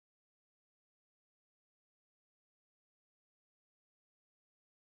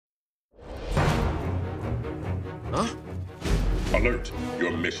Huh? Alert!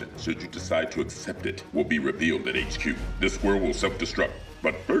 Your mission, should you decide to accept it, will be revealed at HQ. This squirrel will self-destruct.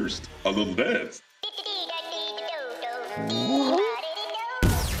 But first, a little dance.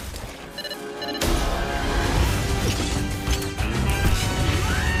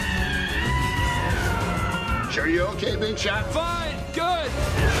 Sure you okay, big shot? Fine, good.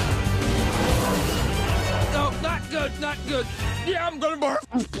 No, not good, not good. Yeah, I'm gonna barf.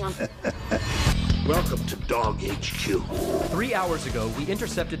 Welcome to Dog HQ. 3 hours ago, we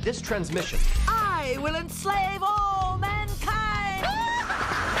intercepted this transmission. I will enslave all mankind!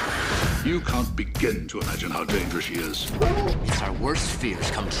 You can't begin to imagine how dangerous she is. It's our worst fears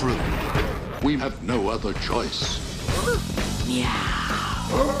come true. We have no other choice.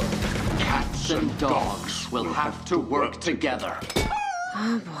 Meow. Cats and dogs will have to work together.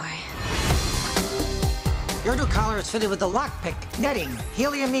 Oh, boy. Your new collar is fitted with the lockpick, netting,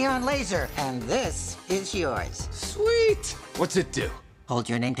 helium-neon laser, and this is yours. Sweet. What's it do? Hold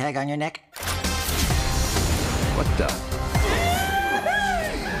your name tag on your neck. What the?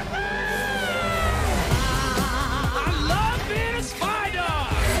 I love being a spy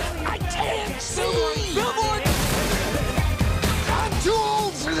dog. I can't see. Billboard. I'm too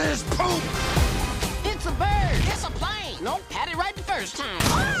old for this poop! It's a bird. It's a plane. No, pat it right the first time.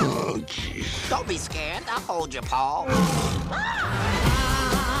 Oh, jeez. Don't be scared. I'll hold your paw.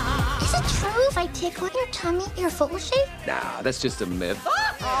 Is it true if I tickle your tummy, you're full of shit? Nah, that's just a myth.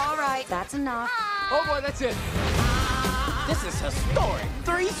 All right, that's enough. Oh boy, that's it. This is historic.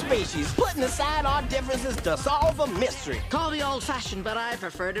 3 species putting aside our differences to solve a mystery. Call me old-fashioned, but I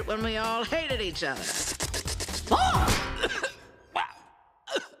preferred it when we all hated each other. Wow.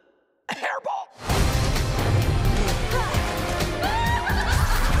 Hairball.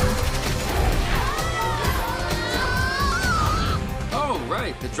 Oh,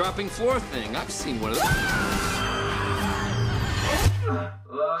 right, the dropping floor thing. I've seen one of those.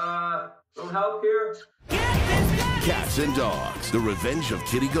 Some help here? Cats and Dogs, The Revenge of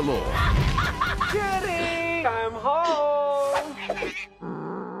Kitty Galore. Kitty, I'm home.